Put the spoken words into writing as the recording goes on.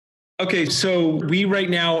Okay, so we right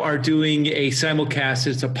now are doing a simulcast.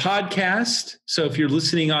 It's a podcast. So if you're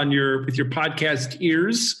listening on with your podcast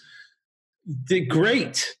ears,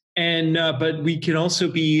 great. And but we can also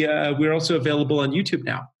be we're also available on YouTube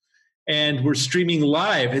now, and we're streaming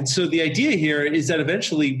live. And so the idea here is that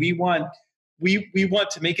eventually we want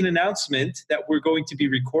to make an announcement that we're going to be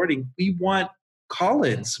recording. We want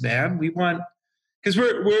call-ins, man. We want. Because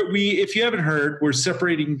we if you haven't heard, we're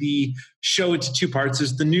separating the show into two parts.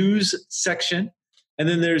 There's the news section, and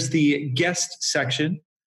then there's the guest section.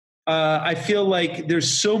 I feel like there's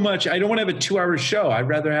so much. I don't want to have a 2-hour show. I'd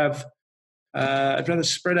rather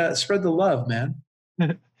spread the love, man.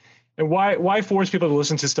 And why force people to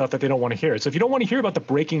listen to stuff that they don't want to hear? So if you don't want to hear about the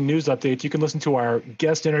breaking news updates, you can listen to our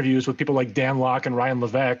guest interviews with people like Dan Lok and Ryan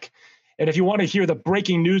Levesque. And if you want to hear the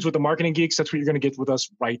breaking news with the Marketing Geeks, that's what you're going to get with us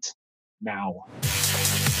right now.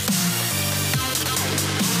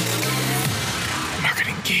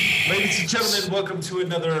 Marketing Geeks. Ladies and gentlemen, welcome to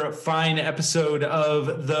another fine episode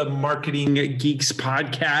of the Marketing Geeks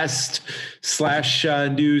podcast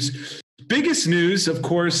 / news. Biggest news, of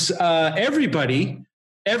course, everybody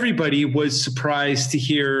was surprised to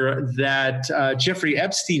hear that Jeffrey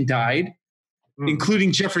Epstein died,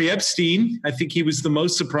 including Jeffrey Epstein. I think he was the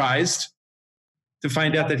most surprised to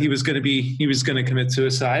find out that he was going to commit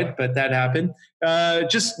suicide, but that happened.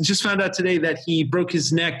 Just found out today that he broke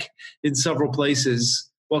his neck in several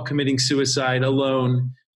places while committing suicide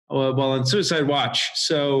alone, while on suicide watch.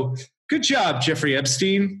 So good job, Jeffrey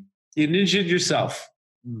Epstein. You injured yourself.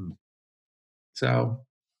 So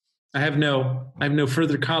I have no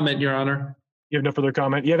further comment, Your Honor. You have no further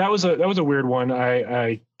comment? Yeah, that was a weird one.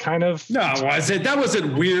 I kind of... No, that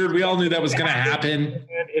wasn't weird. We all knew that was going to happen.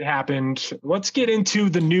 It happened. Let's get into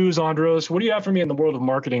the news, Andros. What do you have for me in the world of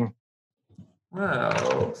marketing?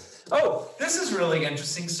 Oh, this is really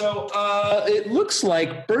interesting. So it looks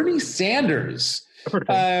like Bernie Sanders.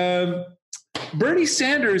 Bernie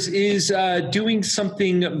Sanders is doing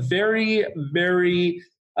something very, very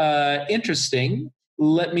interesting.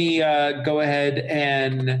 Let me go ahead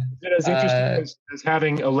and... Is it as interesting as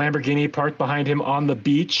having a Lamborghini parked behind him on the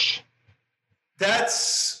beach?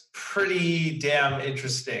 That's pretty damn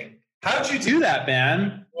interesting. How'd you do that,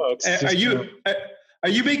 man? Well, are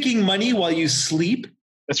you making money while you sleep?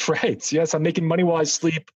 That's right. Yes, I'm making money while I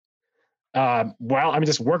sleep. Well, I'm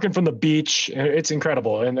just working from the beach. It's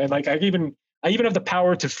incredible. And like I even have the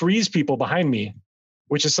power to freeze people behind me,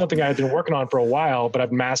 which is something I've been working on for a while, but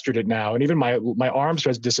I've mastered it now. And even my arm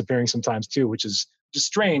starts disappearing sometimes too, which is just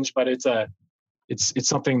strange, but it's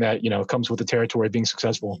something that, comes with the territory of being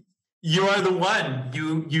successful. You are the one.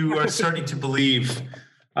 You are starting to believe.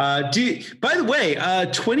 By the way,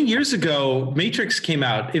 20 years ago, Matrix came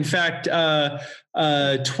out. In fact,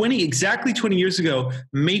 20 years ago,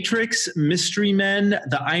 Matrix, Mystery Men,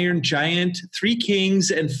 The Iron Giant, Three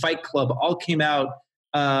Kings, and Fight Club all came out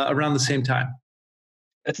around the same time.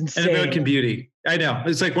 That's insane. And American Beauty. I know.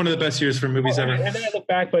 It's like one of the best years for movies ever. And then I look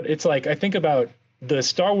back, but it's like, I think about the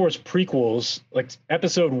Star Wars prequels, like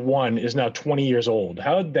episode 1 is now 20 years old.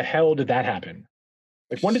 How the hell did that happen?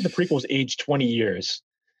 Like when did the prequels age 20 years?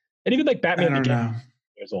 And even like Batman began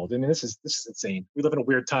years old. I mean, this is insane. We live in a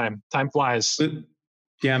weird time. Time flies.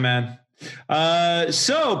 Yeah, man.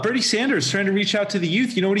 So Bernie Sanders trying to reach out to the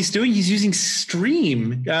youth. You know what he's doing? He's using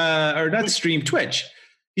Twitch.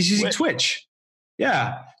 He's using Twitch.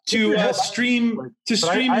 Yeah, to stream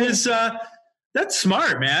his. That's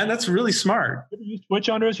smart, man. That's really smart. Have you used Twitch,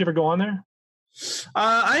 Andres? You ever go on there?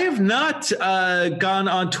 I have not gone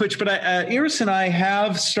on Twitch, but Iris and I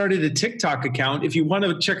have started a TikTok account. If you want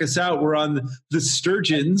to check us out, we're on the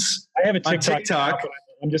Sturgeons. I have a TikTok.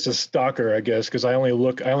 I'm just a stalker, I guess, because I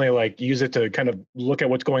only use it to kind of look at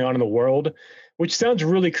what's going on in the world, which sounds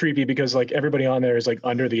really creepy because like everybody on there is like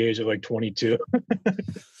under the age of like 22.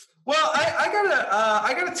 Well,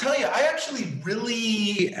 I gotta tell you, I actually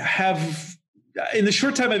really have. In the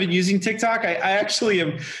short time I've been using TikTok, I actually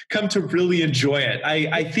have come to really enjoy it.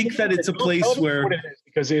 I think that it's a place where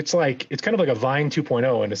because it's kind of like a Vine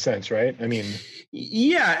 2.0 in a sense, right? I mean,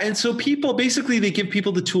 yeah. And so they give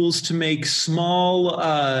people the tools to make small,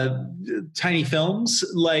 tiny films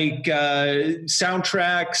like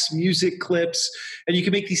soundtracks, music clips, and you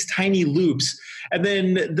can make these tiny loops. And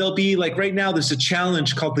then there'll be like right now, there's a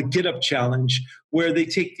challenge called the Get Up Challenge, where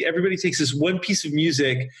everybody takes this one piece of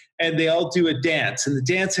music and they all do a dance. And the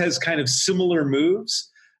dance has kind of similar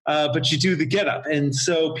moves, but you do the get up. And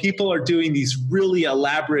so people are doing these really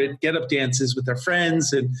elaborate get up dances with their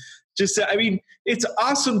friends. And just, I mean, it's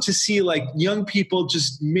awesome to see like young people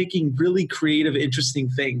just making really creative, interesting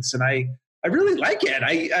things. And I really like it.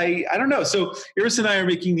 I don't know. So Iris and I are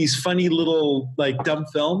making these funny little like dumb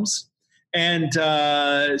films. And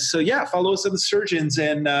so, yeah, follow us on the Surgeons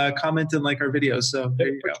and comment and like our videos. So there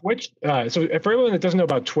you go. Twitch. So for everyone that doesn't know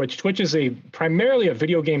about Twitch, Twitch is primarily a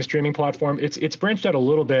video game streaming platform. It's branched out a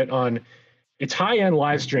little bit on it's high-end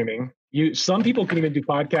live streaming. Some people can even do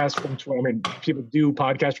podcasts from Twitch. I mean, people do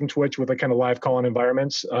podcasts from Twitch with like kind of live call-in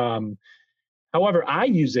environments. However, I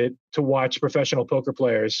use it to watch professional poker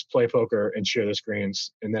players play poker and share their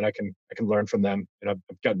screens, and then I can learn from them. And I've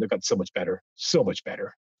got so much better.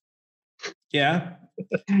 Yeah.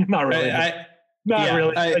 Not really. Not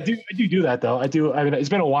really. I do that though. I mean, it's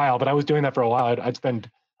been a while, but I was doing that for a while. I'd spend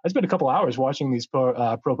a couple hours watching these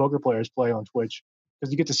pro poker players play on Twitch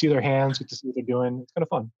because you get to see their hands, get to see what they're doing. It's kind of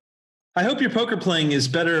fun. I hope your poker playing is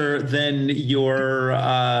better than your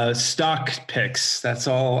stock picks. That's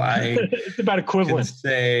all I. It's about equivalent. Can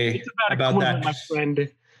say about that, my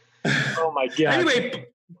friend. Oh my god. Anyway,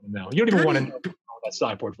 no, you don't even want to know that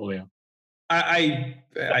stock portfolio. I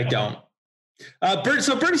don't.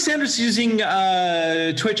 So Bernie Sanders using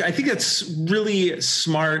Twitch, I think that's really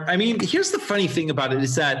smart. I mean, here's the funny thing about it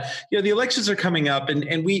is that, the elections are coming up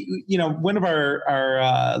and we, one of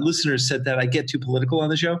our listeners said that I get too political on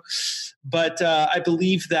the show, but I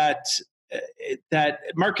believe that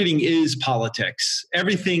marketing is politics.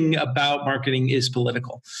 Everything about marketing is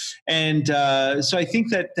political. And so I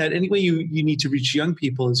think that any way you need to reach young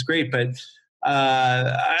people is great, but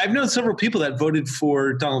I've known several people that voted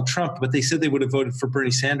for Donald Trump, but they said they would have voted for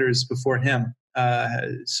Bernie Sanders before him.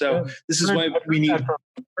 This is why we need. I've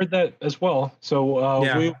heard that as well. So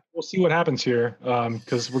we'll see what happens here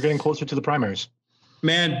because we're getting closer to the primaries.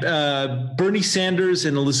 Man, Bernie Sanders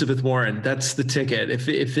and Elizabeth Warren. That's the ticket.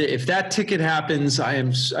 If that ticket happens,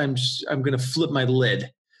 I'm going to flip my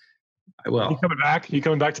lid. I will. You coming back? You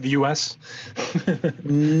coming back to the U.S.?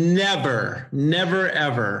 Never,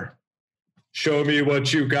 ever. Show me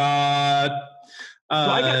what you got.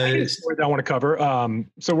 I got a story that I want to cover.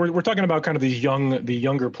 So we're talking about kind of the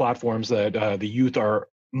younger platforms that the youth are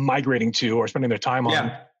migrating to or spending their time on.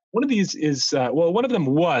 Yeah. One of these is one of them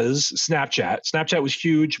was Snapchat. Snapchat was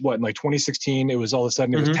huge. In like 2016, it was all of a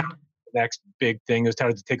sudden it was the next big thing. It was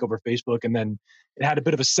touted to take over Facebook, and then it had a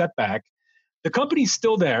bit of a setback. The company's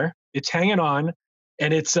still there. It's hanging on,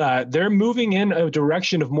 and it's they're moving in a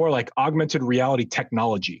direction of more like augmented reality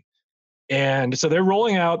technology. And so they're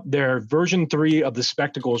rolling out their version 3 of the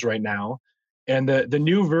Spectacles right now. And the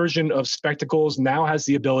new version of Spectacles now has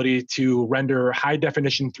the ability to render high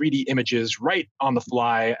definition 3D images right on the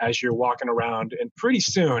fly as you're walking around. And pretty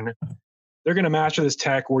soon they're going to master this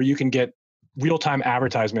tech where you can get real-time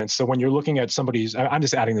advertisements. So when you're looking at somebody's, I'm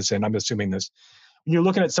just adding this in, I'm assuming this. When you're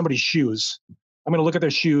looking at somebody's shoes, I'm going to look at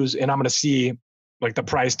their shoes and I'm going to see like the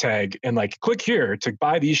price tag and like click here to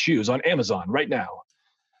buy these shoes on Amazon right now.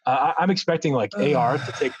 I'm expecting like AR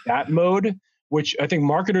to take that mode, which I think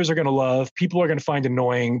marketers are going to love. People are going to find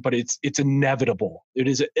annoying, but it's inevitable. It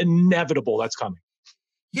is inevitable that's coming.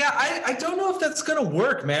 Yeah, I don't know if that's going to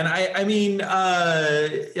work, man. I mean,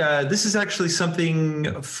 this is actually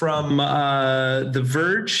something from The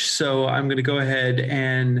Verge, so I'm going to go ahead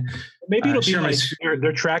and maybe it'll be like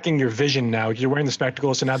they're tracking your vision now. You're wearing the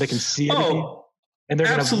spectacles, so now they can see everything. And they're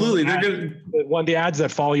absolutely. The ads that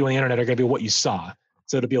follow you on the internet are going to be what you saw.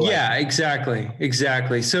 So it'll be like, yeah,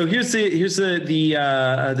 exactly. So here's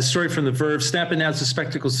the story from The Verve. Snap announced the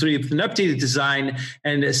Spectacles 3 with an updated design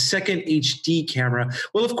and a second HD camera.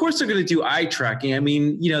 Well, of course they're going to do eye tracking. I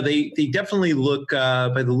mean, they definitely look,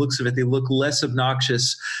 by the looks of it, they look less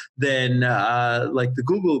obnoxious than like the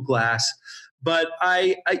Google Glass. But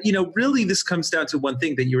I really this comes down to one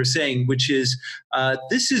thing that you were saying, which is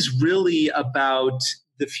this is really about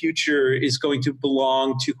the future is going to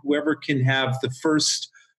belong to whoever can have the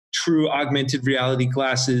first true augmented reality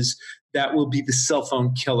glasses that will be the cell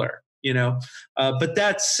phone killer, But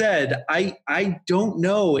that said, I don't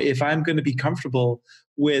know if I'm going to be comfortable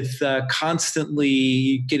with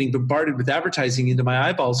constantly getting bombarded with advertising into my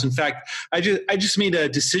eyeballs. In fact, I just made a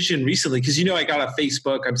decision recently because I got a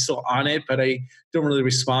Facebook. I'm still on it, but I don't really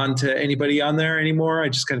respond to anybody on there anymore. I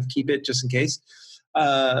just kind of keep it just in case.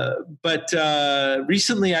 But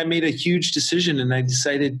recently I made a huge decision and I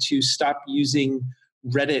decided to stop using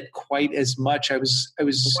Reddit quite as much. I was why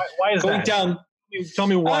is going that? down. Tell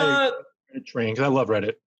me why Reddit train, because I love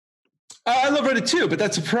Reddit. I love Reddit too, but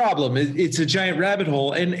that's a problem. It's a giant rabbit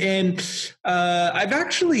hole. And I've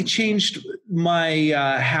actually changed my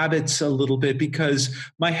habits a little bit because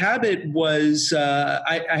my habit was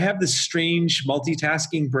I have this strange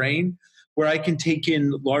multitasking brain where I can take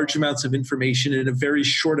in large amounts of information in a very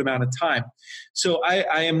short amount of time. So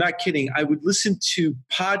I am not kidding. I would listen to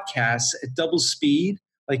podcasts at double speed,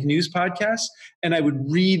 like news podcasts, and I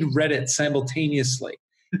would read Reddit simultaneously.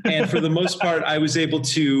 And for the most part, I was able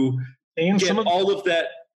to get all of that.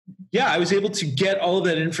 Yeah, I was able to get all of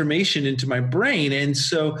that information into my brain. And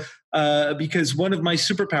so, because one of my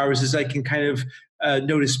superpowers is I can kind of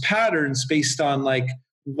notice patterns based on like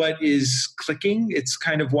what is clicking. It's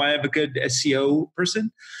kind of why I'm a good SEO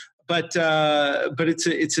person. But I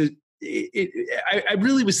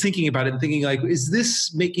really was thinking about it and thinking like, is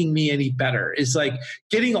this making me any better? Is like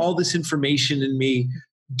getting all this information in me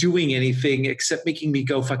doing anything except making me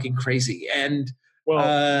go fucking crazy? And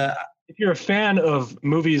if you're a fan of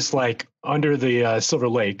movies like Under the Silver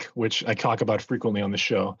Lake, which I talk about frequently on the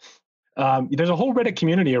show, there's a whole Reddit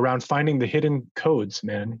community around finding the hidden codes,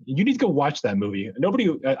 man. You need to go watch that movie.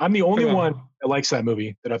 I'm the only one that likes that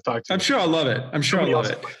movie that I've talked to. I'm sure I'll love it. I'm sure I'll love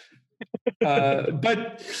it.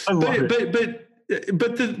 But the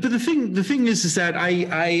thing is that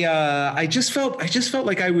I just felt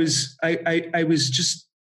like I was just,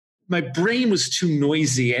 my brain was too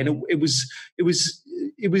noisy, and it was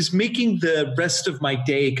making the rest of my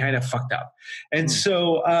day kind of fucked up. And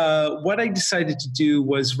so what I decided to do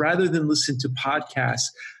was, rather than listen to podcasts,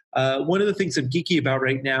 one of the things I'm geeky about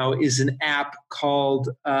right now is an app called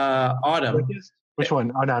Autumn. Which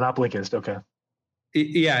one? Oh, no, not Blinkist. Okay.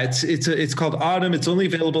 Yeah, it's called Autumn. It's only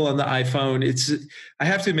available on the iPhone. I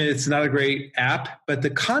have to admit, it's not a great app, but the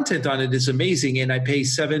content on it is amazing, and I pay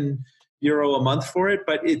 €7 a month for it.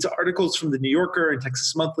 But it's articles from the New Yorker and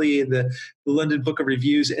Texas Monthly and the London Book of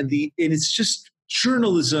Reviews, and it's just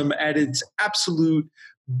journalism at its absolute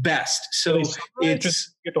best. So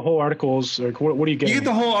it's get the whole articles. Or what do you get? You get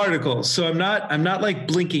the whole articles. So I'm not like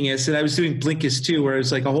Blinkist, and I was doing Blinkist too, where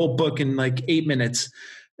it's like a whole book in like 8 minutes.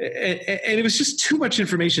 And it was just too much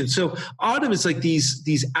information. So Autumn is like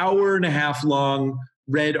these hour and a half long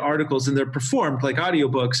read articles, and they're performed like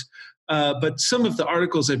audiobooks. But some of the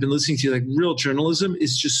articles I've been listening to, like real journalism,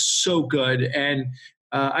 is just so good. And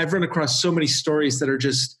I've run across so many stories that are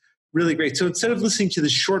just really great. So instead of listening to the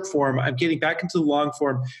short form, I'm getting back into the long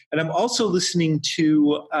form. And I'm also listening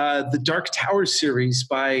to the Dark Tower series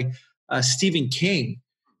by Stephen King.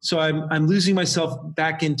 So I'm losing myself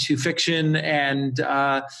back into fiction, and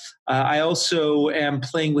I also am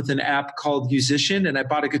playing with an app called Musician, and I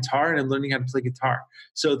bought a guitar and I'm learning how to play guitar.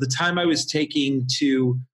 So the time I was taking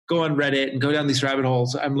to go on Reddit and go down these rabbit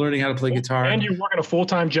holes, I'm learning how to play guitar. And you're working a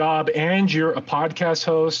full-time job, and you're a podcast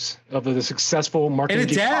host of the successful marketing.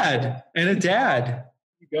 And a dad. There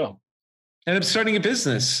you go. And I'm starting a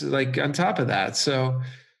business like on top of that. So.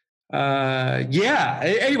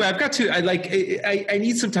 Anyway, I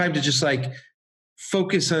need some time to just like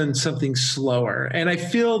focus on something slower. And I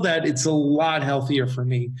feel that it's a lot healthier for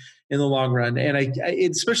me in the long run. And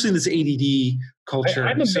especially in this ADD culture.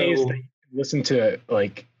 I'm amazed that you can listen to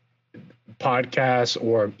like podcasts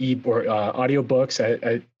or audiobooks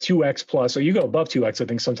at 2x plus. So you go above 2x, I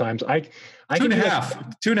think sometimes. I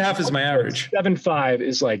 2.5. 2.5 is my average. 7.5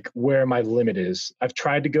 is like where my limit is. I've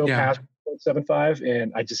tried to go past 1.75,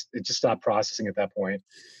 and it just stopped processing at that point.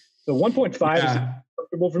 So 1.5 is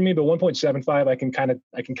comfortable for me, but 1.75 I can kind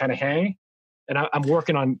of hang, and I'm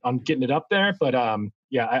working on getting it up there. But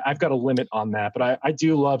I've got a limit on that. But I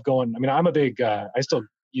do love going. I mean, I'm a big. I still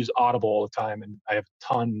use Audible all the time, and I have a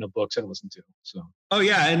ton of books I listen to. So. Oh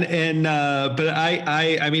yeah, but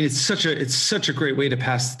I mean, it's such a great way to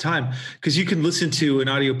pass the time, because you can listen to an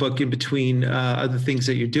audiobook in between other things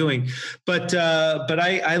that you're doing. But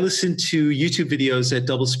I listen to YouTube videos at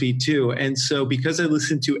double speed too, and so because I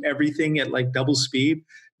listen to everything at like double speed,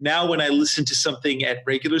 now when I listen to something at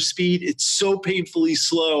regular speed, it's so painfully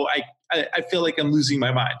slow. I feel like I'm losing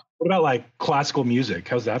my mind. What about like classical music?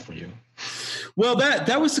 How's that for you? Well,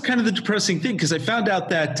 that was kind of the depressing thing, because I found out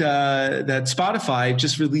that Spotify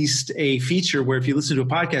just released a feature where if you listen to a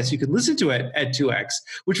podcast, you can listen to it at 2x,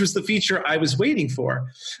 which was the feature I was waiting for.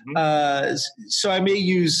 Mm-hmm. So I may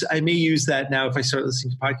use that now if I start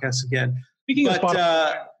listening to podcasts again. Speaking of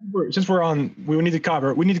Spotify, since we need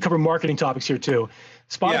to cover marketing topics here too.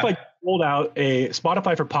 Spotify rolled out a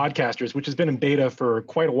Spotify for Podcasters, which has been in beta for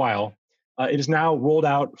quite a while. It is now rolled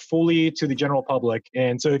out fully to the general public.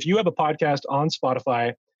 And so if you have a podcast on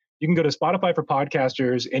Spotify, you can go to Spotify for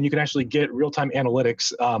Podcasters, and you can actually get real-time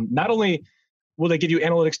analytics. Not only will they give you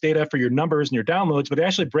analytics data for your numbers and your downloads, but they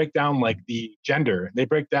actually break down like the gender. They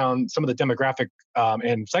break down some of the demographic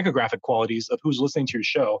and psychographic qualities of who's listening to your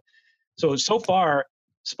show. So far,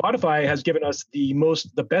 Spotify has given us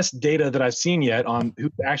the best data that I've seen yet on who's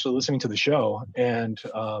actually listening to the show. And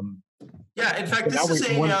in fact, so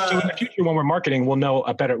in the future when we're marketing, we'll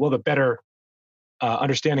have a better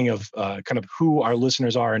understanding of kind of who our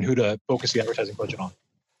listeners are and who to focus the advertising budget on.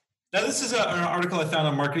 Now, this is an article I found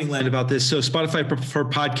on Marketing Land about this. So Spotify for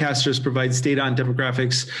podcasters provides data on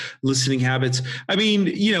demographics, listening habits. I mean,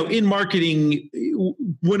 in marketing,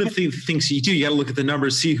 one of the things you do, you got to look at the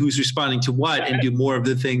numbers, see who's responding to what, and do more of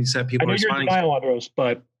the things that people are responding to. I know you're in denial on those,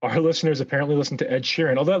 but our listeners apparently listen to Ed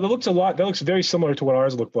Sheeran. Although that looks very similar to what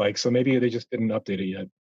ours looked like. So maybe they just didn't update it yet.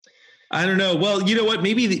 I don't know. Well, you know what?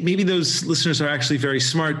 Maybe those listeners are actually very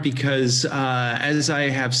smart because, as I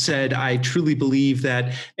have said, I truly believe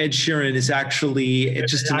that Ed Sheeran is actually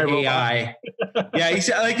just an AI. Yeah,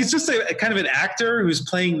 it's just a kind of an actor who's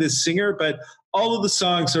playing this singer, but all of the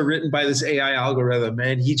songs are written by this AI algorithm,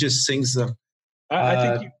 and he just sings them. I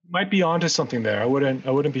think you might be onto something there. I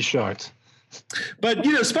wouldn't be shocked. But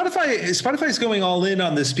Spotify is going all in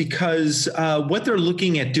on this because what they're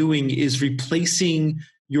looking at doing is replacing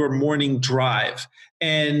your morning drive.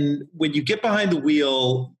 And when you get behind the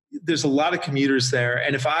wheel, there's a lot of commuters there.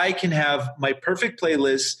 And if I can have my perfect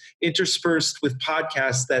playlist interspersed with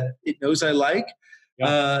podcasts that it knows I like,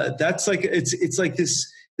 that's like, it's like this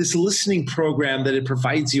listening program that it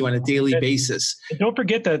provides you on a daily basis. And don't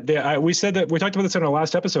forget that we said that we talked about this in our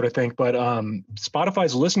last episode, I think, but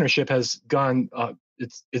Spotify's listenership has gone,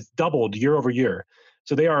 it's doubled year over year.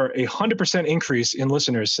 So they are 100% increase in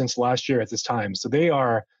listeners since last year at this time. So they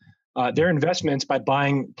are their investments by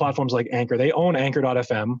buying platforms like Anchor. They own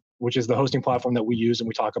Anchor.fm, which is the hosting platform that we use and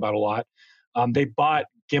we talk about a lot. They bought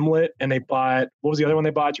Gimlet, and they bought, what was the other one they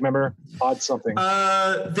bought? Do you remember? Pod something.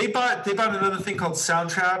 They bought another thing called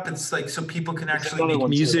Soundtrap. It's like so people can actually make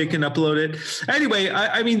music and upload it. Anyway,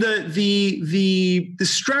 I mean the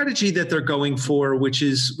strategy that they're going for, which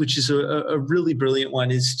is a really brilliant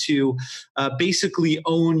one, is to basically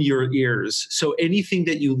own your ears. So anything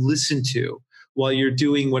that you listen to while you're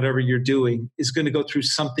doing whatever you're doing is going to go through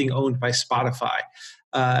something owned by Spotify,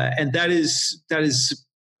 and that is.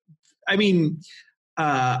 I mean,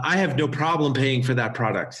 I have no problem paying for that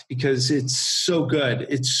product because it's so good.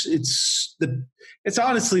 It's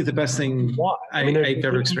honestly the best thing I've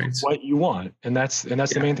ever experienced. What you want, and that's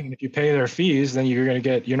the main thing. If you pay their fees, then you're not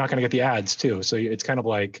going to get the ads too. So it's kind of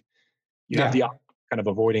like you have the kind of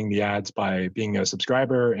avoiding the ads by being a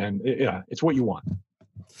subscriber, and it's what you want.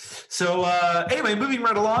 So anyway, moving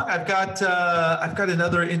right along, I've got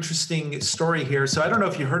another interesting story here. So I don't know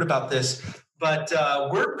if you heard about this, but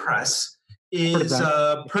WordPress is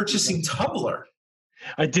purchasing Tumblr.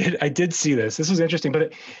 I did see this. This was interesting.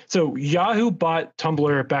 But so Yahoo bought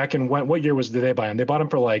Tumblr back in what year did they buy them? They bought them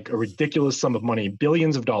for like a ridiculous sum of money,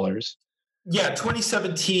 billions of dollars. Yeah,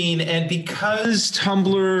 2017. And because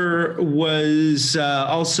Tumblr was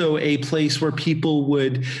also a place where people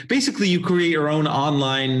would basically you create your own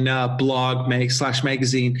online blog /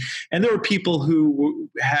 magazine. And there were people who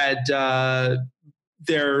had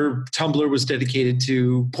their Tumblr was dedicated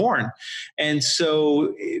to porn. And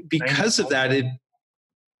so because of that, it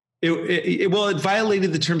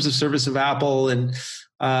violated the terms of service of Apple, and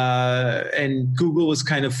Google was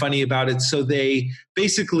kind of funny about it. So they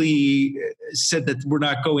basically said that we're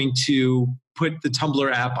not going to put the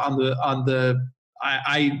Tumblr app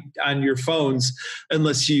on your phones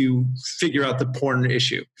unless you figure out the porn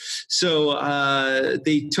issue. So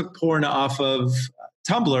they took porn off of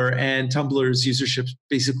Tumblr, and Tumblr's usership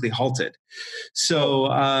basically halted. So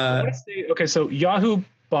so Yahoo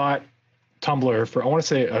bought Tumblr for I want to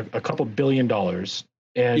say a couple $1 billion,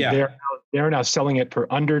 and they're now selling it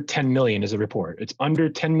for under 10 million is a report. It's under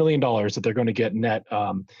 $10 million that they're going to get net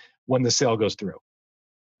when the sale goes through.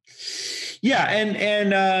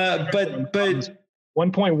 Yeah, but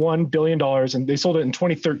 $1.1 billion, and they sold it in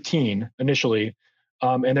 2013 initially,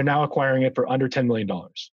 and they're now acquiring it for under $10 million.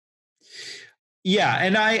 Yeah,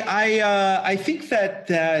 and I think that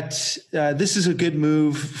this is a good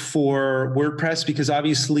move for WordPress because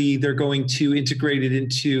obviously they're going to integrate it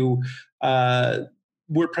into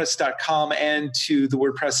WordPress.com and to the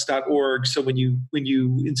WordPress.org. So when you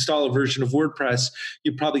install a version of WordPress,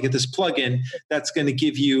 you probably get this plugin that's going to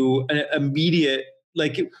give you an immediate.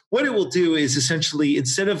 Like what it will do is essentially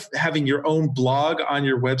instead of having your own blog on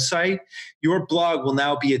your website, your blog will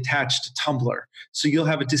now be attached to Tumblr. So you'll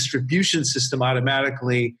have a distribution system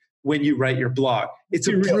automatically when you write your blog. It's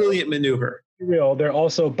a brilliant maneuver. They're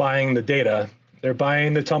also buying the data. They're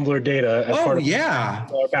buying the Tumblr data as part of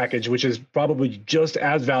the package, which is probably just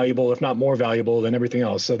as valuable, if not more valuable than everything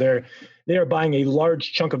else. So they are buying a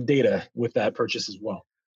large chunk of data with that purchase as well.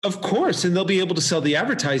 Of course, and they'll be able to sell the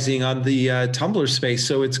advertising on the Tumblr space,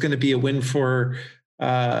 so it's going to be a win for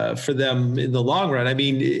them in the long run. I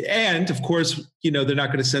mean, and of course, they're not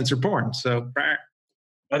going to censor porn. So,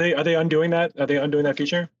 are they undoing that? Are they undoing that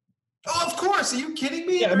feature? Oh, of course. Are you kidding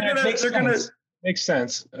me? Yeah, they're going to. Makes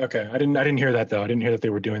sense. Okay. I didn't hear that though. I didn't hear that they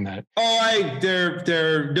were doing that.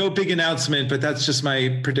 They're no big announcement, but that's just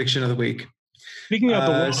my prediction of the week. Speaking of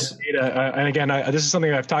the world of data, and again, this is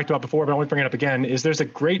something I've talked about before, but I want to bring it up again, is there's a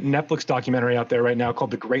great Netflix documentary out there right now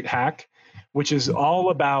called The Great Hack, which is all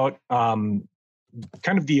about kind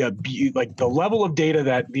of the level of data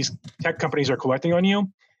that these tech companies are collecting on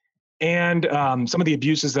you, and some of the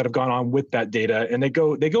abuses that have gone on with that data. And they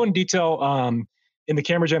go in detail in the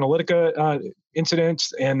Cambridge Analytica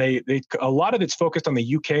incidents, and they a lot of it's focused on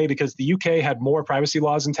the UK because the UK had more privacy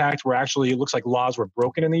laws intact, where actually it looks like laws were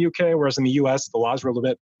broken in the UK, whereas in the US the laws were a little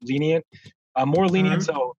bit lenient, more lenient.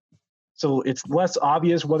 Mm-hmm. So it's less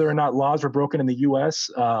obvious whether or not laws were broken in the US,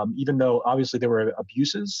 even though obviously there were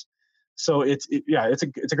abuses. So it's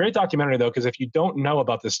a great documentary though, because if you don't know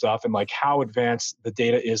about this stuff and like how advanced the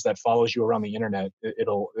data is that follows you around the internet,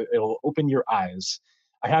 it'll open your eyes.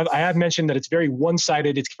 I have mentioned that it's very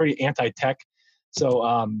one-sided. It's pretty anti-tech,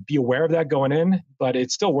 so be aware of that going in. But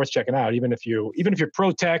it's still worth checking out, even if you're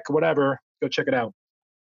pro-tech, whatever. Go check it out.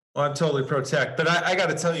 Well, I'm totally pro-tech, but I got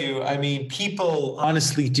to tell you, I mean, people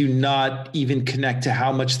honestly do not even connect to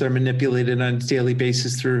how much they're manipulated on a daily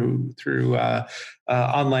basis through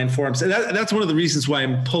online forums, and that's one of the reasons why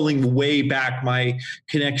I'm pulling way back my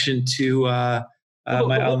connection to my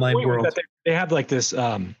online world. They have like this.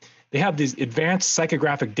 They have these advanced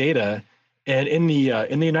psychographic data, and in the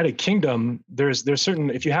United Kingdom, there's certain,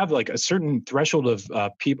 if you have like a certain threshold of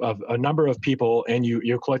a number of people, and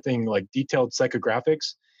you're collecting like detailed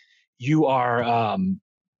psychographics, you are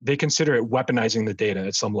they consider it weaponizing the data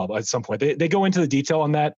at some level. At some point, they go into the detail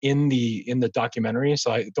on that in the documentary.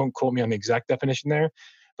 So don't quote me on the exact definition there,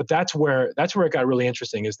 but that's where it got really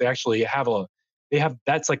interesting. Is they actually have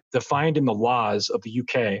that's like defined in the laws of the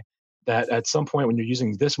UK. That at some point when you're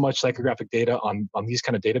using this much psychographic data on these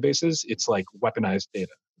kind of databases, it's like weaponized data.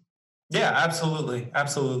 Yeah, absolutely.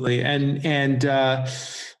 And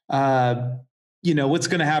what's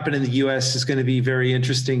going to happen in the US is going to be very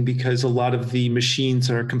interesting because a lot of the machines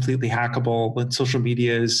are completely hackable, but social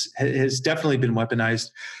media has definitely been weaponized.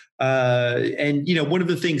 And one of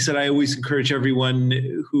the things that I always encourage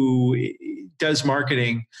everyone who does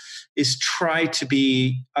marketing is try to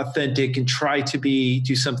be authentic and try to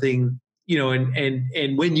do something,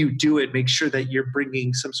 and when you do it, make sure that you're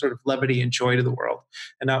bringing some sort of levity and joy to the world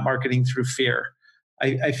and not marketing through fear.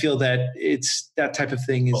 I feel that it's that type of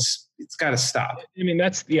thing it's got to stop. I mean,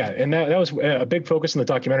 and that was a big focus in the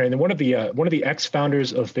documentary. And then one of the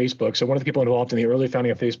ex-founders of Facebook, so one of the people involved in the early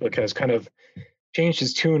founding of Facebook, has kind of changed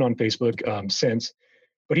his tune on Facebook since.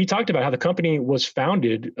 But he talked about how the company was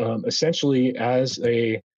founded essentially as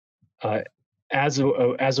a way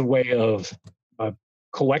of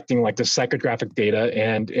collecting like the psychographic data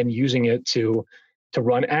and using it to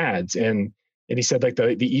run ads. And he said like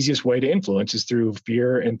the easiest way to influence is through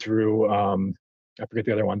fear and through I forget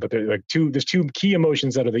the other one, but there's two key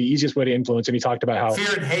emotions that are the easiest way to influence. And he talked about how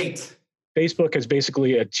fear and hate. Facebook is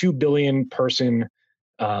basically a 2 billion person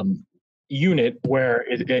unit where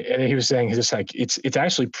and he was saying it's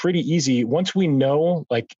actually pretty easy once we know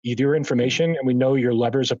like your information and we know your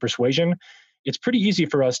levers of persuasion. It's pretty easy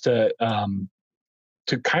for us to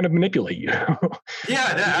kind of manipulate you.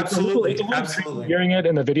 Yeah, absolutely. Absolutely. Hearing it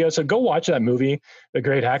in the video. So go watch that movie, The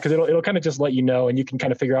Great Hack, because it'll kind of just let you know, and you can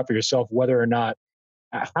kind of figure out for yourself whether or not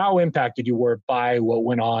how impacted you were by what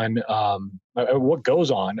went on, or what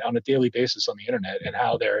goes on a daily basis on the internet, and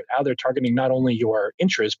how they're targeting not only your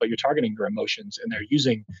interests, but you're targeting your emotions, and they're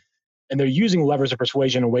using levers of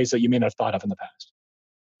persuasion in ways that you may not have thought of in the past.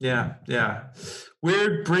 Yeah.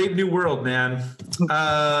 Weird, brave new world, man.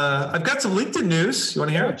 I've got some LinkedIn news. You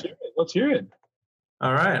want to hear it? Let's hear it.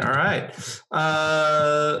 All right.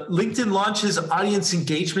 LinkedIn launches audience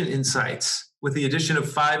engagement insights with the addition of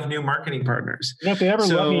 5 new marketing partners. If they ever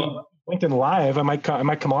let me LinkedIn Live, I might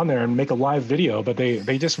come on there and make a live video, but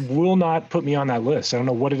they just will not put me on that list. I don't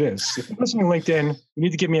know what it is. If you're listening to LinkedIn, you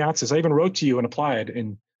need to give me access. I even wrote to you and applied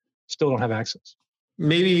and still don't have access.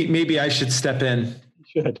 Maybe I should step in. You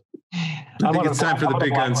should. I think it's time for the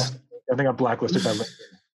big guns. I think I'm blacklisted by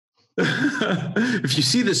LinkedIn. If you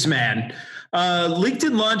see this man,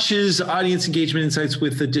 LinkedIn launches audience engagement insights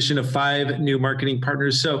with the addition of 5 new marketing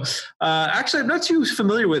partners. So actually, I'm not too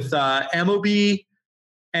familiar with Amobee.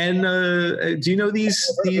 And do you know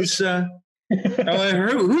these? I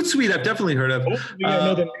heard Hootsuite. I've definitely heard of. I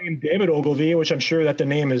know the name David Ogilvy, which I'm sure that the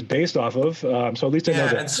name is based off of. So at least I know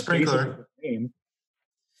that. And Sprinkler.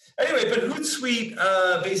 Anyway, but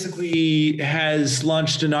Hootsuite basically has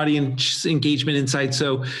launched an audience engagement insight.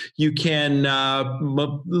 So you can,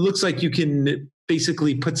 looks like you can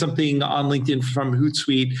basically put something on LinkedIn from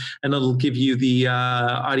Hootsuite, and it'll give you the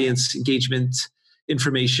audience engagement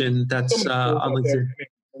information that's on LinkedIn.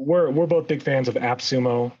 We're both big fans of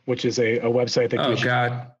AppSumo, which is a website that gives you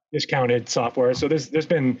discounted software. So there's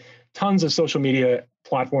been tons of social media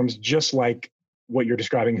platforms just like what you're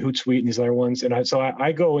describing, Hootsuite and these other ones. And so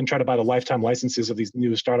I go and try to buy the lifetime licenses of these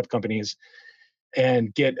new startup companies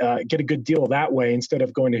and get a good deal that way instead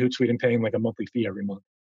of going to Hootsuite and paying like a monthly fee every month.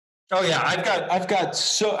 Oh yeah, I've got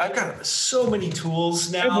so many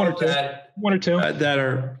tools now one or two that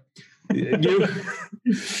are you.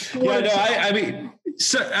 Yeah, no, I mean,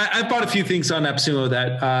 so I bought a few things on AppSumo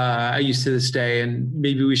that I use to this day, and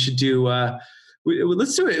maybe we should do.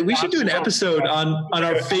 Let's do it. We should do an episode on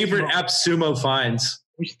our favorite AppSumo finds.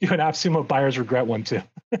 We should do an AppSumo buyer's regret one too.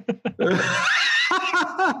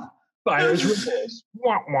 Buyer's regret.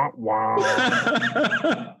 Wah, wah,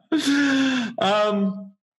 wah.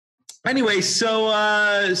 Anyway, so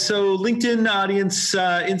LinkedIn audience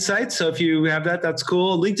insights. So if you have that, that's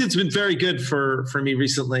cool. LinkedIn's been very good for me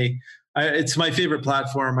recently. It's my favorite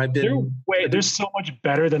platform. They're so much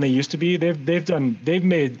better than they used to be. They've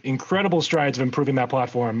made incredible strides of improving that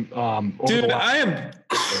platform. Dude, I am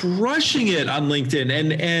crushing it on LinkedIn,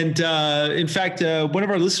 and in fact, one of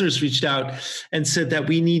our listeners reached out and said that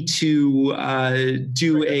we need to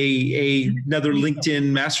do another LinkedIn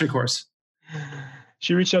mastery course.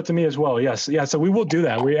 She reached out to me as well. Yes. Yeah. So we will do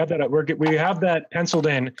that. We have that penciled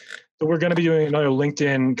in. So we're going to be doing another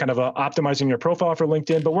LinkedIn kind of optimizing your profile for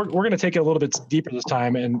LinkedIn, but we're going to take it a little bit deeper this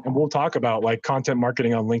time. And we'll talk about like content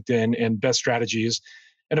marketing on LinkedIn and best strategies.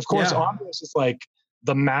 And of course, Andres is like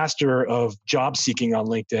the master of job seeking on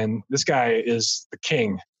LinkedIn. This guy is the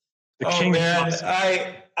king. Man,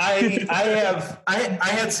 I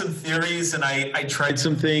had some theories and I tried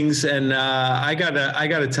some things, and I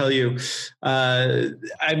gotta tell you, I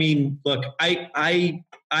mean, look, I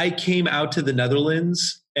came out to the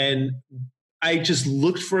Netherlands and I just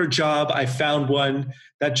looked for a job. I found one.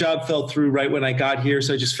 That job fell through right when I got here,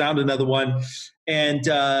 so I just found another one. And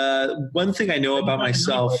one thing I know about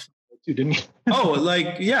myself, didn't you? Oh,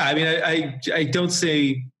 like, yeah. I mean, I don't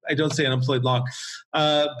say unemployed long.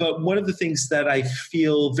 But one of the things that I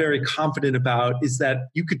feel very confident about is that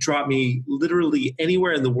you could drop me literally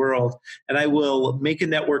anywhere in the world and I will make a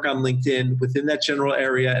network on LinkedIn within that general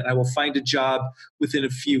area and I will find a job within a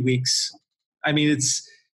few weeks. I mean,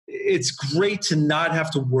 it's great to not have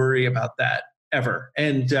to worry about that ever.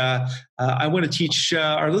 And I want to teach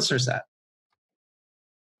our listeners that.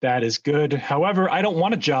 That is good. However, I don't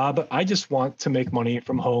want a job. I just want to make money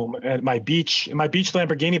from home at my beach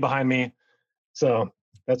Lamborghini behind me. So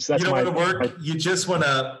that's you don't want to work. You just want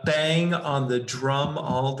to bang on the drum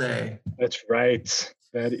all day. That's right.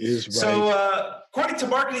 That is right. So according to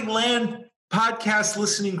Marketing Land, podcast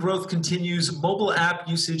listening growth continues. Mobile app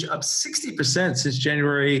usage up 60% since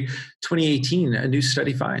January 2018. A new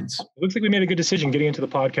study finds. It looks like we made a good decision getting into the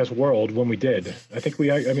podcast world when we did. I think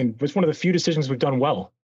I mean, it's one of the few decisions we've done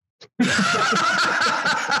well. I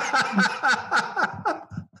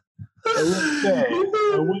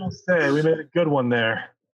will say we made a good one there.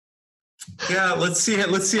 Yeah, let's see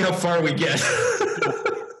how far we get.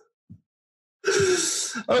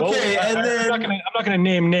 Okay, and then I'm not going to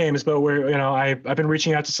name names, but I've been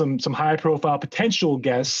reaching out to some high profile potential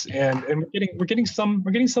guests, and we're getting some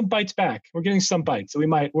bites back. We're getting some bites, so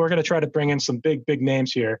we're going to try to bring in some big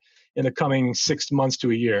names here in the coming 6 months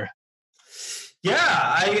to a year. Yeah,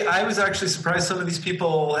 I was actually surprised some of these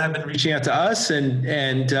people have been reaching out to us, and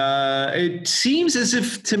it seems as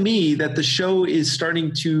if to me that the show is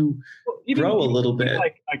starting to grow a little bit.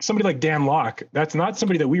 Like somebody like Dan Locke, that's not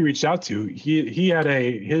somebody that we reached out to. He had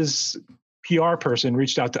his PR person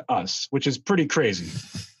reached out to us, which is pretty crazy.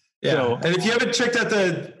 Yeah, so, and if you haven't checked out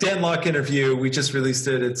the Dan Locke interview, we just released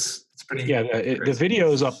it. It's pretty. Yeah, the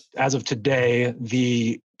video is up as of today.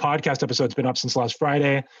 The podcast episode's been up since last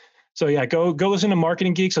Friday. So yeah, go listen to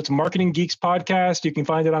Marketing Geeks. So it's Marketing Geeks podcast. You can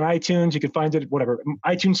find it on iTunes. You can find it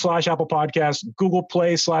iTunes / Apple Podcasts, Google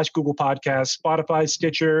Play / Google Podcasts, Spotify,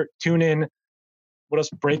 Stitcher, TuneIn, what else?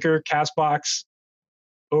 Breaker, Castbox,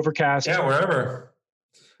 Overcast. Yeah, wherever.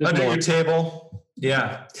 Under your table.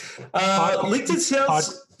 Yeah. LinkedIn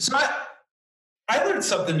sales. So I learned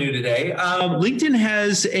something new today. LinkedIn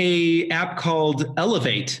has a app called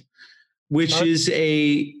Elevate, which is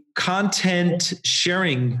a content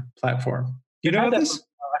sharing platform. You know this?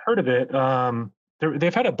 I heard of it.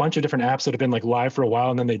 They've had a bunch of different apps that have been like live for a while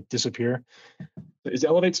and then they disappear. Is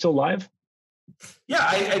Elevate still live? Yeah,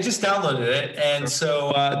 I just downloaded it. And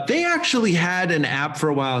so they actually had an app for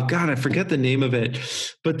a while. God, I forget the name of it,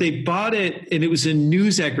 but they bought it and it was a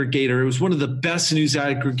news aggregator. It was one of the best news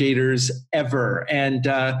aggregators ever. And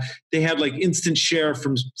they had like instant share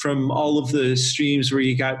from all of the streams where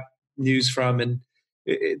you got news from, and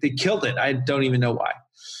they killed it. I don't even know why.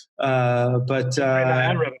 But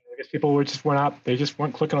ad revenue. I guess people they just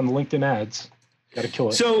weren't clicking on the LinkedIn ads. Got to kill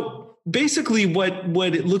it. So basically what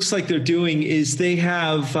it looks like they're doing is they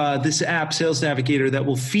have this app, Sales Navigator, that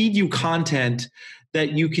will feed you content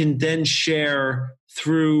that you can then share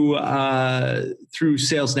through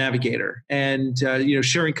Sales Navigator. And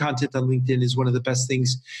sharing content on LinkedIn is one of the best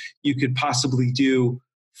things you could possibly do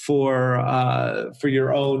for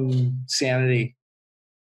your own sanity.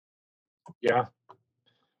 Yeah.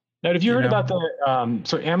 Now, have you heard about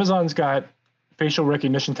so Amazon's got facial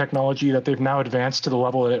recognition technology that they've now advanced to the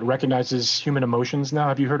level that it recognizes human emotions now.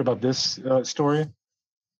 Have you heard about this story?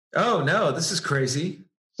 Oh no, this is crazy.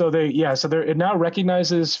 So it now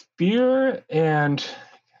recognizes fear and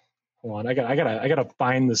hold on, I gotta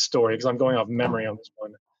find this story because I'm going off memory on this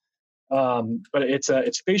one. But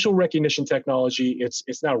it's facial recognition technology.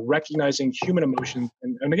 It's now recognizing human emotions.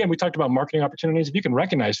 And again, we talked about marketing opportunities. If you can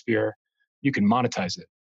recognize fear, you can monetize it.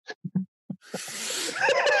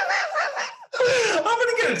 I'm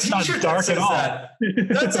gonna get a t-shirt that says that.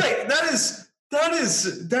 That's like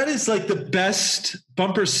that is like the best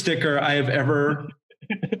bumper sticker I have ever.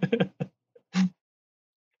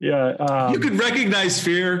 Yeah. You can recognize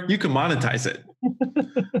fear. You can monetize it.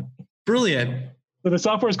 Brilliant. So the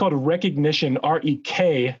software is called Rekignition,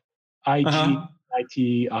 Rekigition.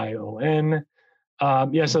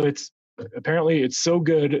 So apparently it's so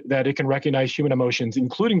good that it can recognize human emotions,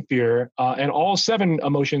 including fear, and all 7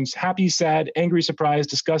 emotions: happy, sad, angry,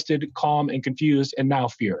 surprised, disgusted, calm, and confused, and now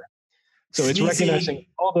fear. So it's recognizing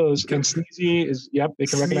all those. And sneezy is, it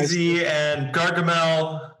can recognize. Sneezy and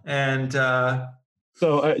Gargamel and...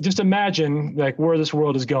 So just imagine like where this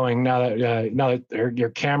world is going now that your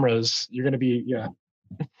cameras, you're going to be,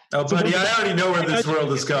 Oh, so buddy, I already know where this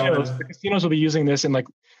world is going. The casinos will be using this, and like,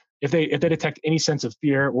 if they detect any sense of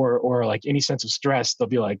fear or like any sense of stress, they'll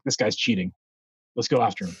be like, this guy's cheating. Let's go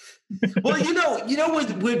after him. Well, you know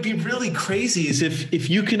what would be really crazy is if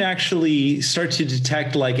you can actually start to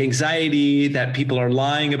detect like anxiety, that people are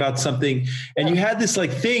lying about something, and you had this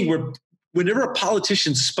like thing where whenever a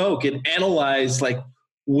politician spoke, it analyzed like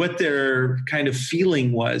what their kind of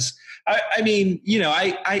feeling was. I mean,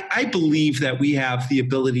 I believe that we have the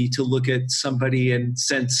ability to look at somebody and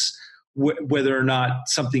sense whether or not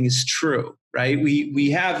something is true, right?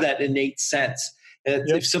 We have that innate sense.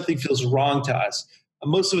 If something feels wrong to us,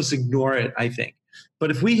 most of us ignore it, I think.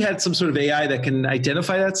 But if we had some sort of AI that can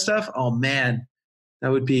identify that stuff, oh man,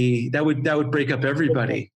 that would break up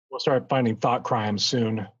everybody. We'll start finding thought crimes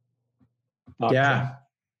soon. Crime.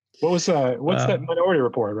 What's that Minority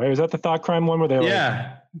Report, right? Was that the thought crime one where they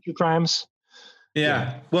future crimes?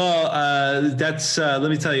 Yeah. Well, that's let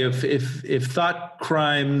me tell you, if thought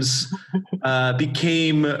crimes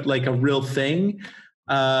became like a real thing,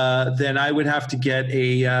 then I would have to get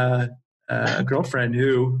a girlfriend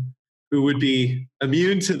who would be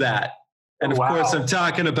immune to that. And of course, I'm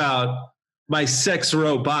talking about my sex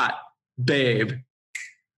robot, babe.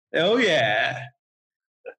 Oh yeah.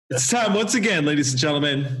 It's time once again, ladies and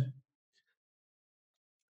gentlemen,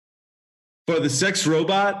 for the Sex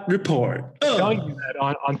Robot Report. I'm telling you that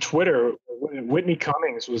on Twitter, Whitney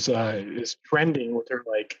Cummings is trending with her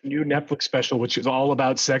like new Netflix special, which is all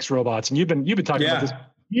about sex robots. And you've been talking about this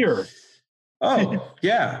here. Oh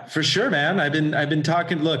yeah, for sure, man. I've been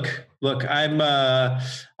talking. Look, I'm a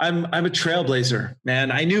trailblazer,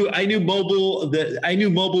 man. I knew mobile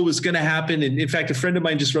was going to happen. And in fact, a friend of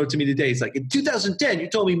mine just wrote to me today. He's like, in 2010, you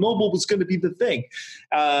told me mobile was going to be the thing.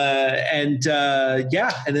 And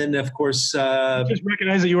then of course, just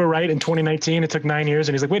recognize that you were right in 2019. It took 9 years,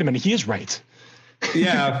 and he's like, wait a minute, he is right.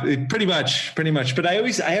 Yeah, pretty much. But I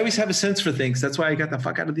always have a sense for things. That's why I got the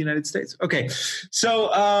fuck out of the United States. Okay,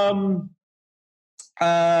 so.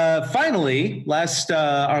 Finally,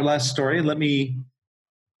 our last story. Let me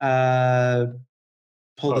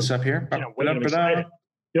pull this up here.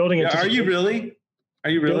 Building it. Are you really?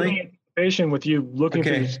 Building anticipation with you looking for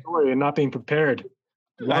the story and not being prepared.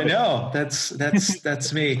 I know.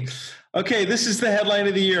 That's me. Okay, this is the headline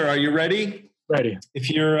of the year. Are you ready? Ready. If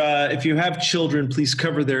you have children, please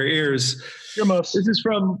cover their ears. Earmuffs. This is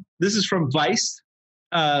from Vice,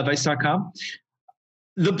 Vice.com.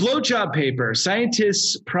 The blowjob paper.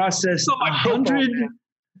 Scientists processed 100.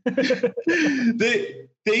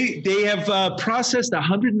 They have processed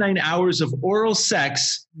 109 hours of oral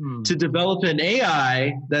sex to develop an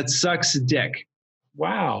AI that sucks dick.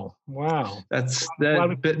 Wow. That's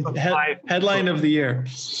the headline of the year.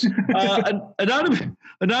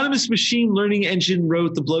 Anonymous machine learning engine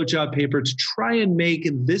wrote the blowjob paper to try and make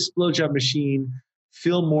this blowjob machine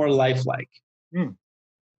feel more lifelike.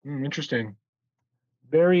 Interesting.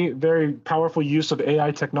 Very, very powerful use of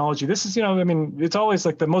AI technology. This is, it's always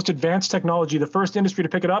like the most advanced technology. The first industry to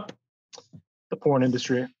pick it up, the porn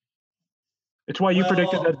industry. It's why you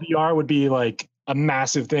predicted that VR would be like a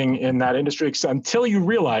massive thing in that industry until you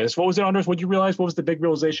realized, what was it, Anders? What did you realize? What was the big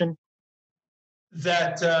realization?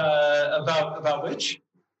 That about which?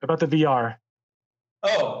 About the VR.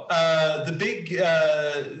 The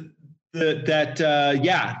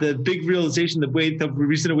big realization, the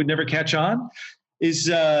reason it would never catch on is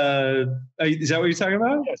that what you're talking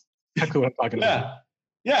about? Yes, that's what I'm talking about.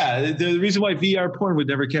 Yeah, the reason why VR porn would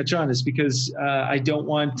never catch on is because I don't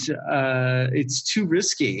want. It's too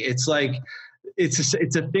risky. It's like it's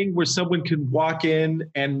a thing where someone can walk in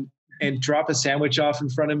and drop a sandwich off in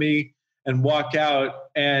front of me and walk out,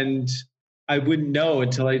 and I wouldn't know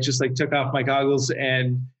until I just like took off my goggles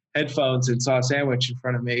and headphones and saw a sandwich in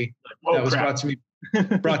front of me that was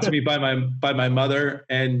brought to me by my mother,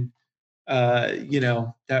 and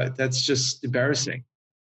that's just embarrassing.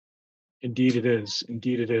 Indeed it is.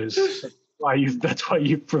 That's why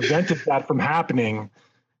you prevented that from happening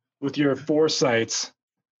with your foresight.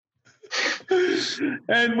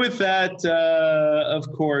 And with that,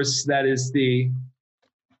 of course, that is the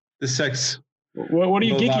sex. What are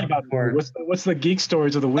you geeking about? What's the geek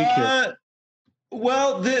stories of the week here?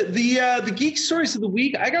 Well, the geek stories of the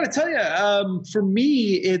week, I got to tell you, for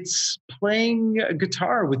me, it's playing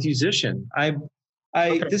guitar with Musician.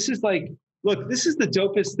 This is like, look, this is the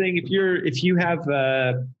dopest thing. If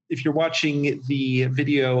you're watching the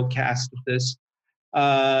video cast of this,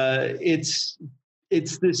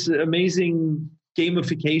 it's this amazing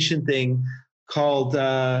gamification thing called.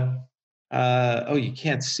 You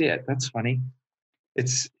can't see it. That's funny.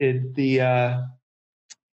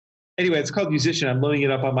 Anyway, it's called Musician. I'm loading it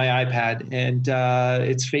up on my iPad, and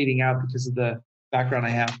it's fading out because of the background I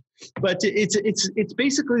have. But it's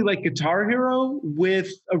basically like Guitar Hero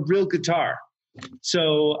with a real guitar.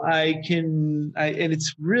 So and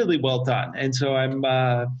it's really well done. And so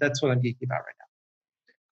that's what I'm geeking about right now.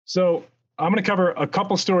 So I'm going to cover a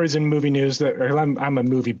couple stories in movie news I'm a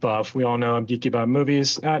movie buff. We all know I'm geeky about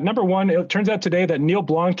movies. Number one, it turns out today that Neil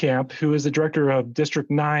Blomkamp, who is the director of District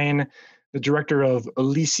 9, the director of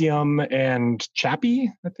Elysium and Chappie,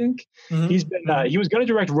 I think. Mm-hmm. He was going to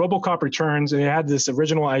direct RoboCop Returns, and he had this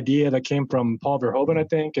original idea that came from Paul Verhoeven, I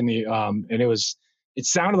think, and it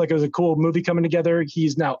sounded like it was a cool movie coming together.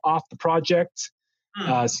 He's now off the project.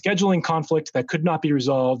 Scheduling conflict that could not be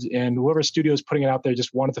resolved, and whoever studio is putting it out there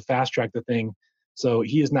just wanted to fast track the thing. So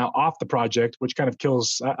he is now off the project, which kind of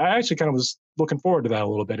kills. I actually kind of was looking forward to that a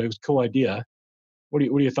little bit. It was a cool idea. What are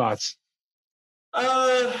your thoughts?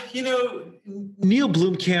 Neil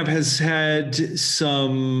Blomkamp has had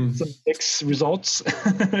some mixed results.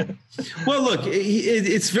 Well, look,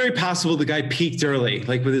 it's very possible the guy peaked early,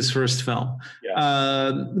 like with his first film.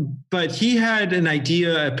 Yeah. But he had an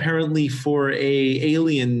idea apparently for a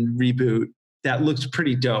Alien reboot that looked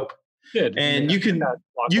pretty dope. Good. And you could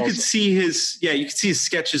see his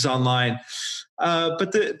sketches online.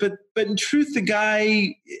 But in truth, the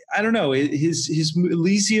guy, I don't know, his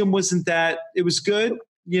Elysium wasn't that, it was good,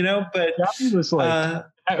 but Chappie was like,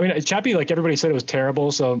 Chappie, like everybody said, it was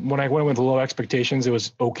terrible. So when I went with low expectations, it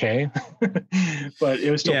was okay, but it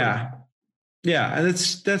was still and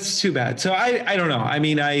that's too bad. So I don't know. I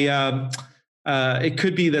mean, it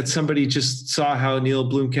could be that somebody just saw how Neil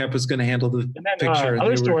Blomkamp was going to handle the picture.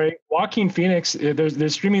 Other story, Joaquin Phoenix, they're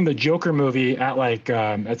streaming the Joker movie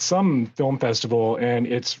at some film festival, and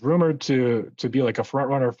it's rumored to be like a front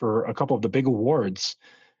runner for a couple of the big awards.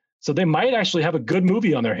 So they might actually have a good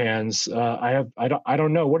movie on their hands. I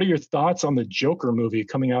don't know. What are your thoughts on the Joker movie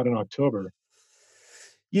coming out in October?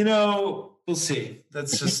 We'll see.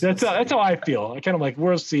 That's how I feel. I kind of like,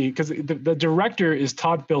 we'll see, because the director is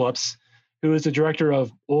Todd Phillips, who is the director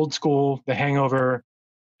of Old School, The Hangover,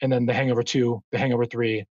 and then The Hangover 2, The Hangover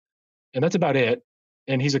 3. And that's about it.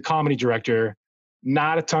 And he's a comedy director.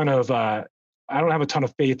 Not a ton of, I don't have a ton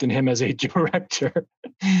of faith in him as a director.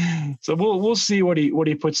 So we'll see what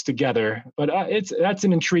he puts together. But that's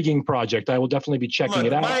an intriguing project. I will definitely be checking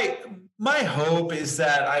it out. My hope is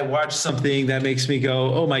that I watch something that makes me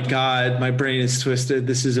go, oh my God, my brain is twisted.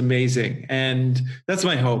 This is amazing. And that's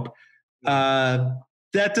my hope.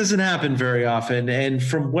 that doesn't happen very often. And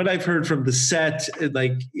from what I've heard from the set,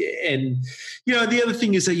 like, and the other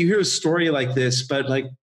thing is that you hear a story like this, but like,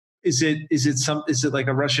 is it like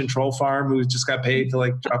a Russian troll farm who just got paid to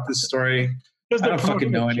like drop this story? I don't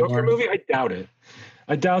fucking know anymore. Joker movie? I doubt it.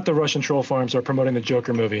 I doubt the Russian troll farms are promoting the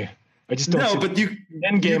Joker movie. I just don't. No, but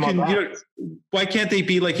why can't they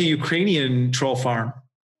be like a Ukrainian troll farm?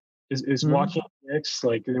 Is Joaquin Phoenix,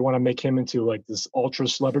 like, they want to make him into like this ultra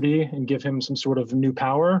celebrity and give him some sort of new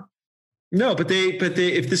power? No, but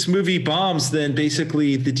if this movie bombs, then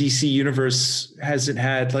basically the DC universe hasn't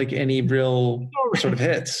had like any real sort of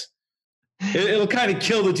hits. It'll kind of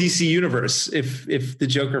kill the DC universe if the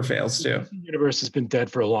Joker fails too. The universe has been dead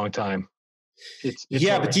for a long time. It's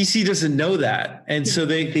but DC doesn't know that, and so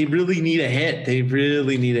they really need a hit. They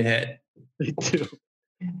really need a hit. They do.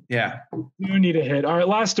 Yeah, you need a hit. All right,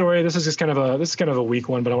 last story. This is kind of a weak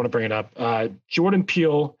one, but I want to bring it up. Jordan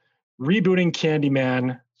Peele rebooting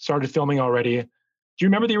Candyman started filming already. Do you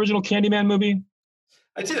remember the original Candyman movie?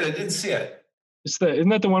 I did. I didn't see it. Isn't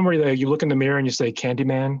that the one where you look in the mirror and you say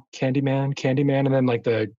Candyman, Candyman, Candyman, and then like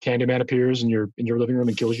the Candyman appears in your living room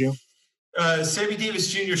and kills you? Sammy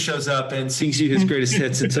Davis Jr. shows up and sings you his greatest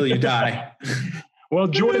hits until you die. Well,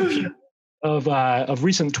 Jordan Peele of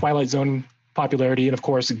recent Twilight Zone popularity, and of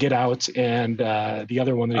course Get Out, and the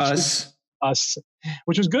other one that Us,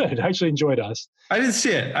 which was good. I actually enjoyed Us. I didn't see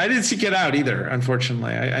it. I didn't see Get Out either,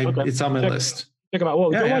 unfortunately. Okay. It's on my list. Check them out. Well,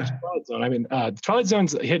 go watch Twilight Zone. I mean, Twilight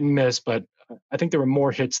Zone's hit and miss, but I think there were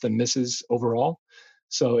more hits than misses overall.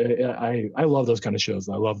 So I love those kind of shows.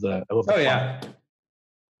 I love the yeah.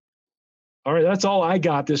 All right, that's all I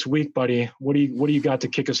got this week, buddy. What do you got to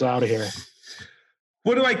kick us out of here?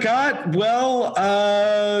 What do I got? Well,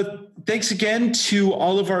 thanks again to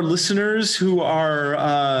all of our listeners who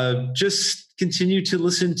are just continue to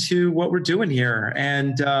listen to what we're doing here,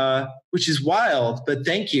 and which is wild. But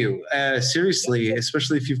thank you, seriously,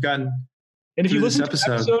 especially if you've gotten. And if you listen to this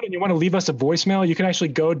episode and you want to leave us a voicemail, you can actually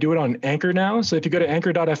go do it on Anchor now. So if you go to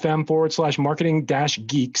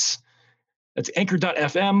anchor.fm/marketing-geeks, that's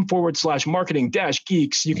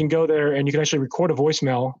anchor.fm/marketing-geeks. You can go there and you can actually record a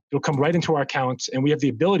voicemail. It'll come right into our account, and we have the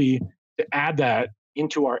ability to add that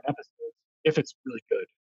into our episodes if it's really good.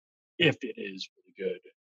 If it is really good.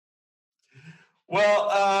 Well,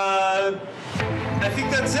 I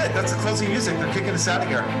think that's it. That's the closing music. They're kicking us out of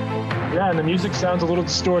here. Yeah, and the music sounds a little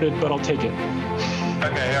distorted, but I'll take it.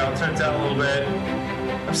 Okay, I'll turn it down a little bit.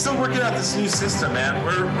 I'm still working out this new system, man.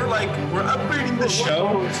 We're upgrading the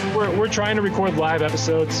show. We're trying to record live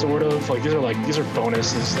episodes, sort of. These are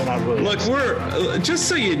bonuses. They're not really. Look, we're just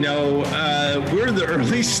so you know, we're in the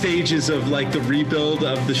early stages of like the rebuild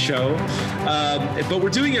of the show, but we're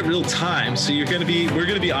doing it real time. So we're gonna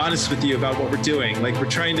be honest with you about what we're doing. Like we're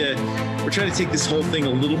trying to take this whole thing a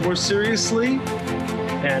little more seriously.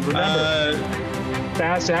 And remember,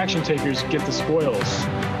 fast action takers get the spoils.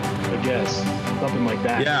 I guess. Something like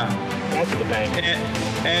that. Yeah. That's the bank.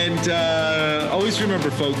 And always remember,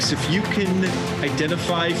 folks, if you can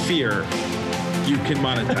identify fear, you can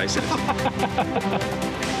monetize it.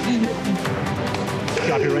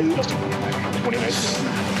 Copyright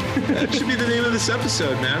 2019. That should be the name of this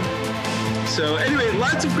episode, man. So anyway,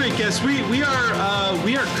 lots of great guests. We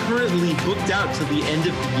are currently booked out to the end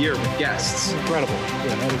of the year with guests. Incredible.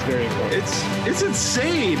 Yeah, that is very important. It's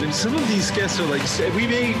insane. And some of these guests are like, we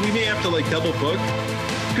may have to like double book.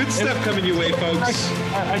 Good stuff coming your way, folks.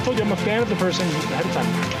 I told you I'm a fan of the person ahead of time.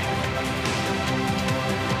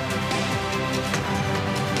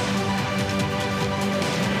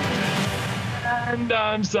 And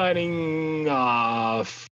I'm signing off.